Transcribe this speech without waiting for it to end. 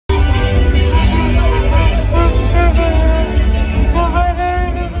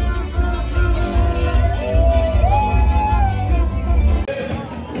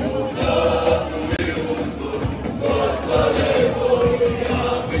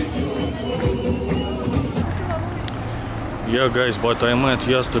Yeah guys, but I met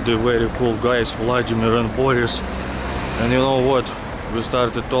yesterday very cool guys, Vladimir and Boris, and you know what, we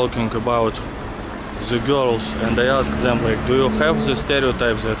started talking about the girls, and I asked them like, do you have the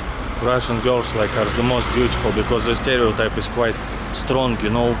stereotype that Russian girls like are the most beautiful, because the stereotype is quite strong, you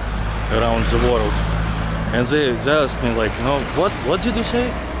know, around the world. And they asked me like, you know, what did you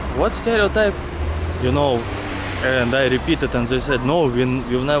say? What stereotype? You know, and I repeated, and they said, no,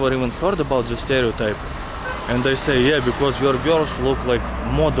 you've never even heard about the stereotype. And I say, yeah, because your girls look like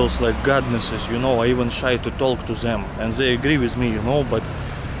models, like goddesses, you know, I even shy to talk to them. And they agree with me, you know, but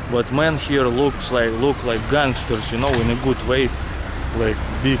men here look like gangsters, you know, in a good way, like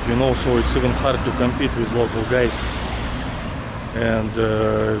big, you know, so it's even hard to compete with local guys. And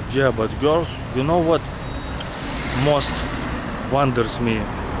yeah, but girls, you know what most wonders me?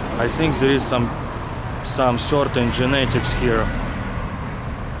 I think there is some certain genetics here,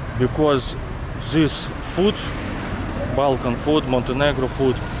 because this food, Balkan food, Montenegro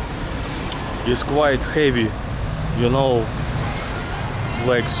food, is quite heavy, you know,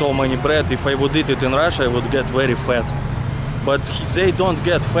 like so many bread. If I would eat it in Russia, I would get very fat. But they don't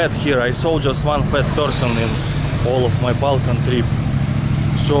get fat here. I saw just one fat person in all of my Balkan trip.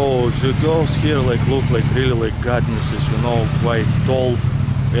 So the girls here like look like really like goddesses, you know, quite tall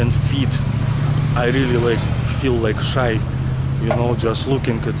and fit. I really like feel like shy, you know, just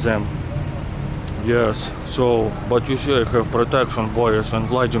looking at them. Yes, so, but you see I have protection, Boris and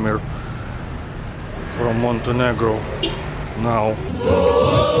Vladimir from Montenegro now.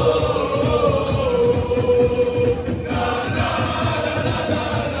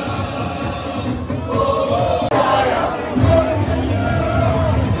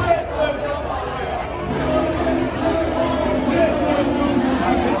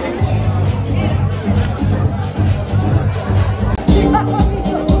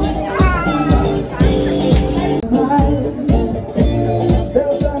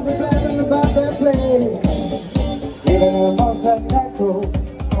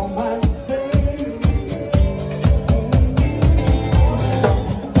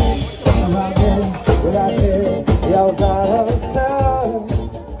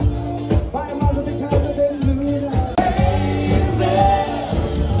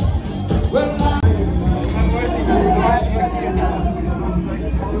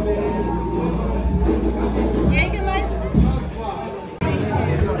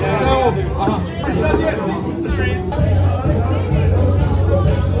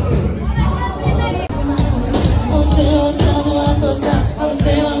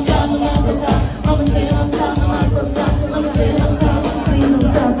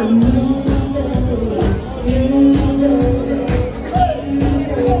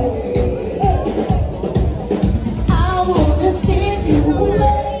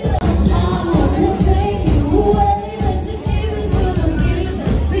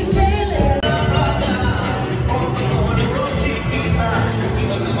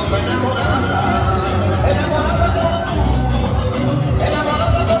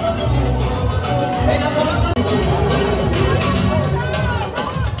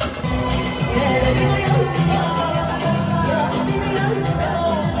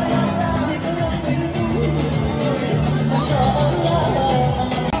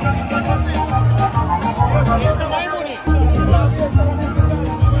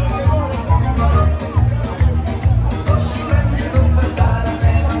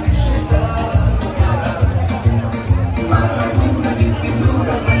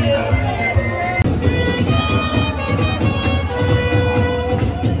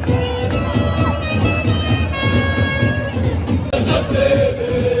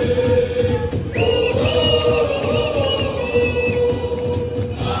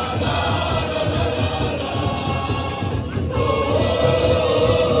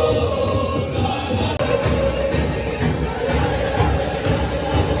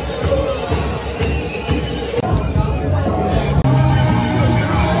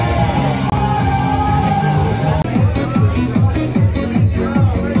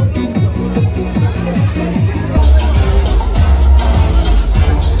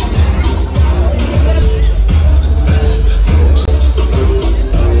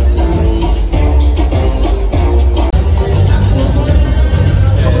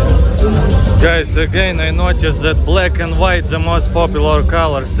 Guys, again I noticed that black and white the most popular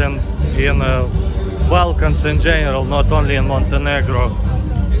colors in Balkans in general, not only in Montenegro.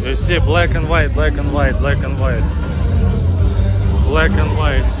 You see, black and white, black and white, black and white, black and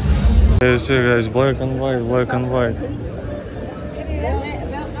white. You see guys, black and white, black and white.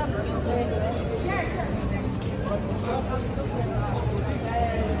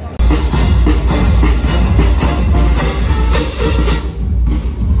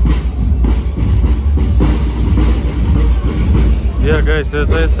 guys,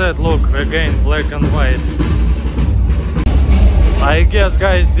 as I said, look, again, black and white. I guess,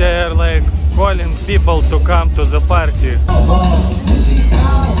 guys, they are like calling people to come to the party.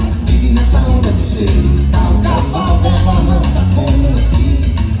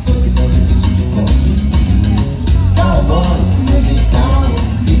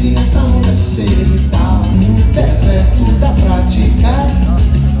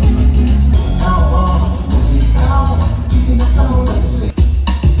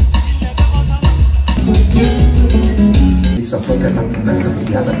 Só foi cantar nessa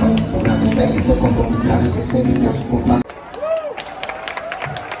piada, tá furado, segue, tô contando o caso, que sempre posso contar.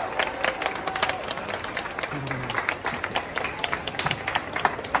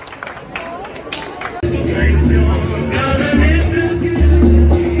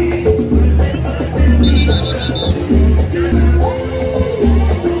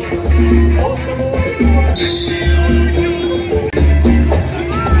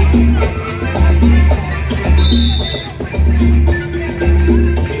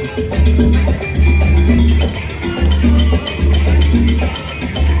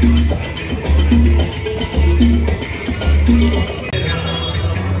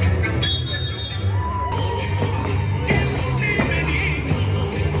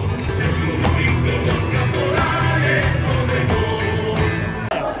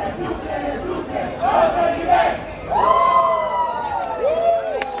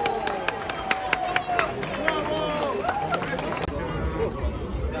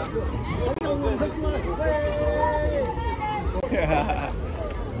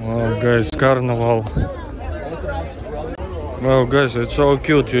 Wow, guys, carnival. Wow, guys, it's so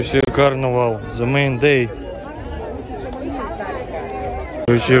cute. You see carnival, the main day.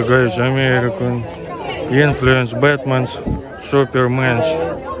 You see, guys, American influence, Batman's Superman.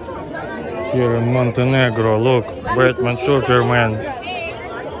 Here in Montenegro, look, Batman, Superman.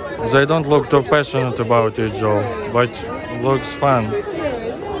 They don't look too passionate about it though, but looks fun,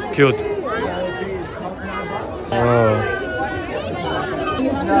 cute. Wow.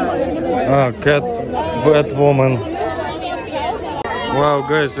 Ah, cat, Batwoman. Wow,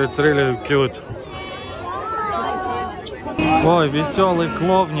 guys, it's really cute. Ой, веселый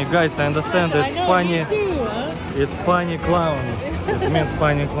клоуни, guys, I understand it's funny. It's funny clown. It means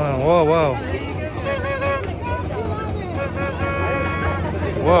funny clown. Wow, wow.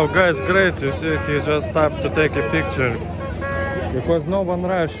 Wow, guys, great. You see, he just stopped to take a picture. Because no one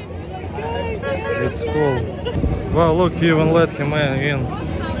rushed. It's cool. Wow, look, he even let him in.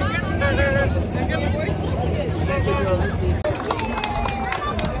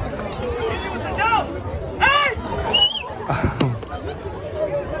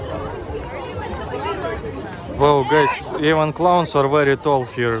 Wow, guys, even clowns are very tall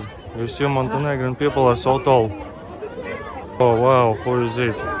here. You see, Montenegrin people are so tall. Oh wow, who is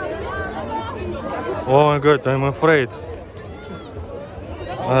it? Oh my god, I'm afraid.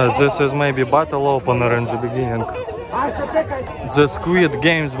 This is maybe battle opener in the beginning. The Squid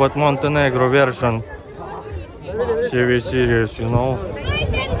Games, but Montenegro version. TV series, you know.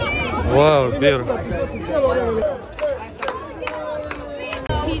 Wow, beer.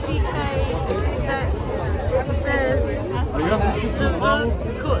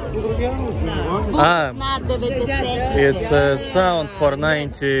 It's a sound for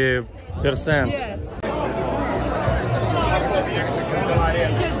 90%.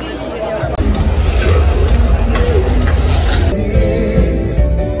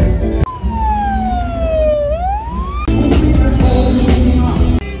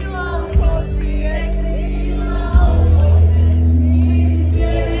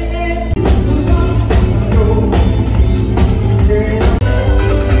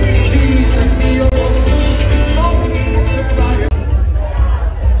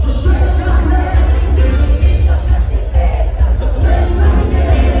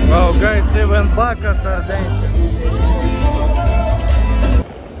 Even Bacchus are dancing.